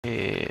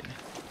Used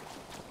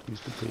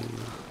to be.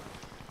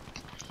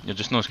 You're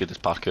just not as good as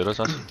parkour as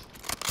us.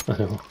 I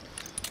know.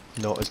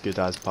 Not as good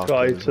as parkour.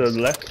 Guy to the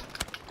left.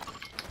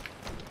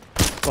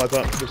 Like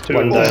that. There's two.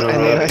 One down on And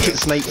then I that. get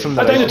sniped from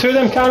the I down to right. two of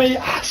them, Cammy!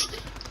 Yes!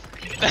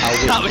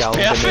 That was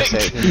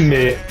perfect!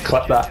 Mate,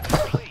 clip that.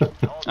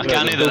 I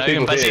can't do that now,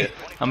 I'm busy.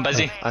 I'm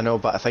busy. I know,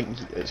 but I think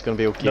it's going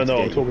to be okay. No, to no,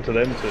 get I'm you. talking to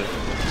them too.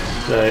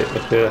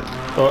 Right, okay.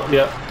 Oh,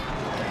 yeah.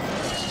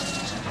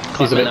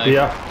 He's a me bit now.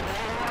 here.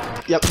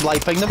 Yep,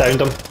 liping them. Downed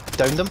him.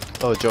 Downed them.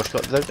 Oh, Josh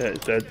got down. Yeah,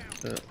 it's dead.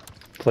 Yeah.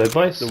 Played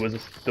boys. There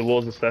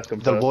was a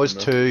second. There person, was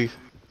though. two.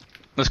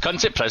 There's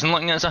cunts at prison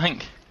looking at us, I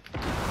think.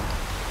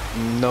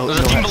 No, There's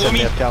a no team hits below in me.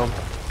 there, Callum.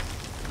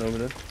 No, we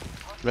did.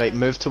 Right,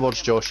 move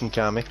towards Josh and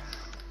Cammy.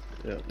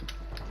 Yeah.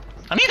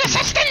 I need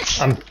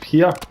assistance! I'm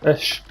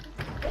here-ish.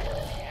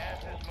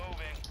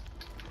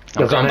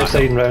 There's going an back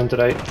outside and round to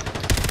right.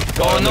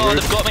 Oh no,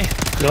 they've got me.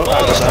 No, Oh,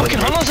 I there's got fucking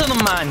that. hundreds of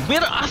them, man.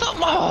 Where? I thought,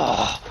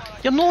 oh,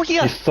 you're not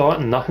here. You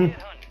thought nothing.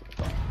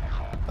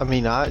 I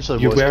mean, I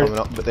actually You was were- coming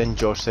up, but then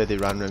Josh said he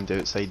ran round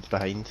outside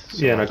behind.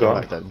 So Yeah, and I came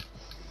got back him. down.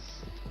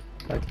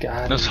 My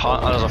God.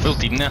 There's a full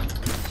team there.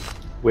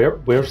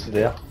 Where's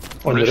there?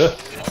 On Roof. the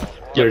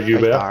roof? Where you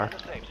Right were? there.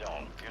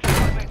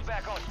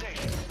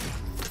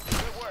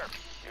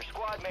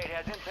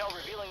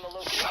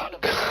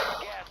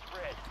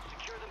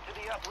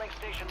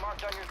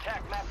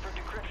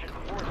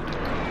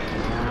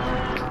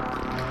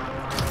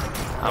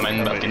 I'm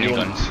in, but I need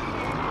guns.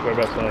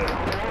 Whereabouts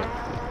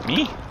are you?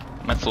 Me?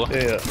 Mid floor.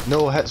 Yeah, yeah.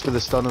 No hits with the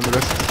stun on the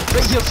roof.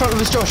 Right here in front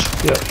of us,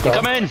 Josh. Yeah,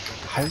 Come in!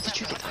 How did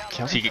you get that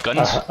kill? So you get guns?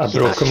 I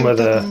broke him with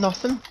Did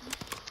nothing.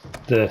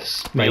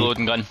 this.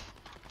 Reloading gun.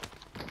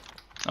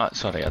 Oh,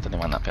 sorry, I didn't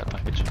want that pet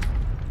package.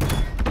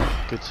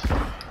 Good.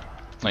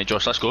 Right,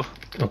 Josh, let's go.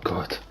 Oh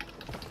God.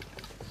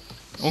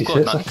 Oh He god,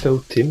 says a man. full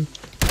team.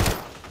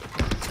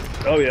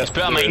 Oh yeah. He's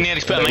put a mine there,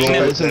 he's put a They're mine all-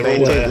 there. Bounce and they're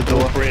all bait there. out the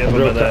door. All three of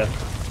them are there.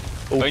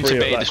 All Bounce three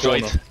and at bait that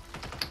destroyed. corner.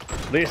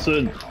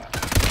 Listen.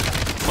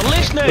 We're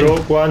listening!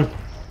 Broke one.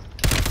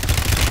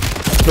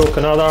 Broke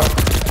another.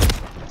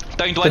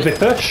 Downed Did we one.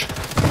 push?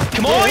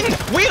 Come on!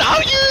 Where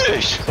are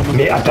you?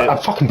 Mate, I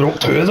fucking broke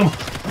two of them.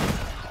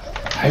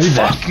 How the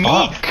Fuck me!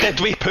 fuck? Did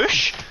we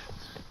push?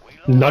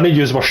 None of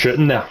yous were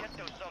shooting there.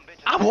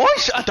 I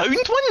was! I downed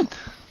one!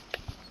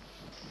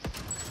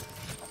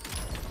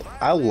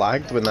 I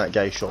lagged when that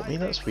guy shot me,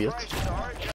 that's weird.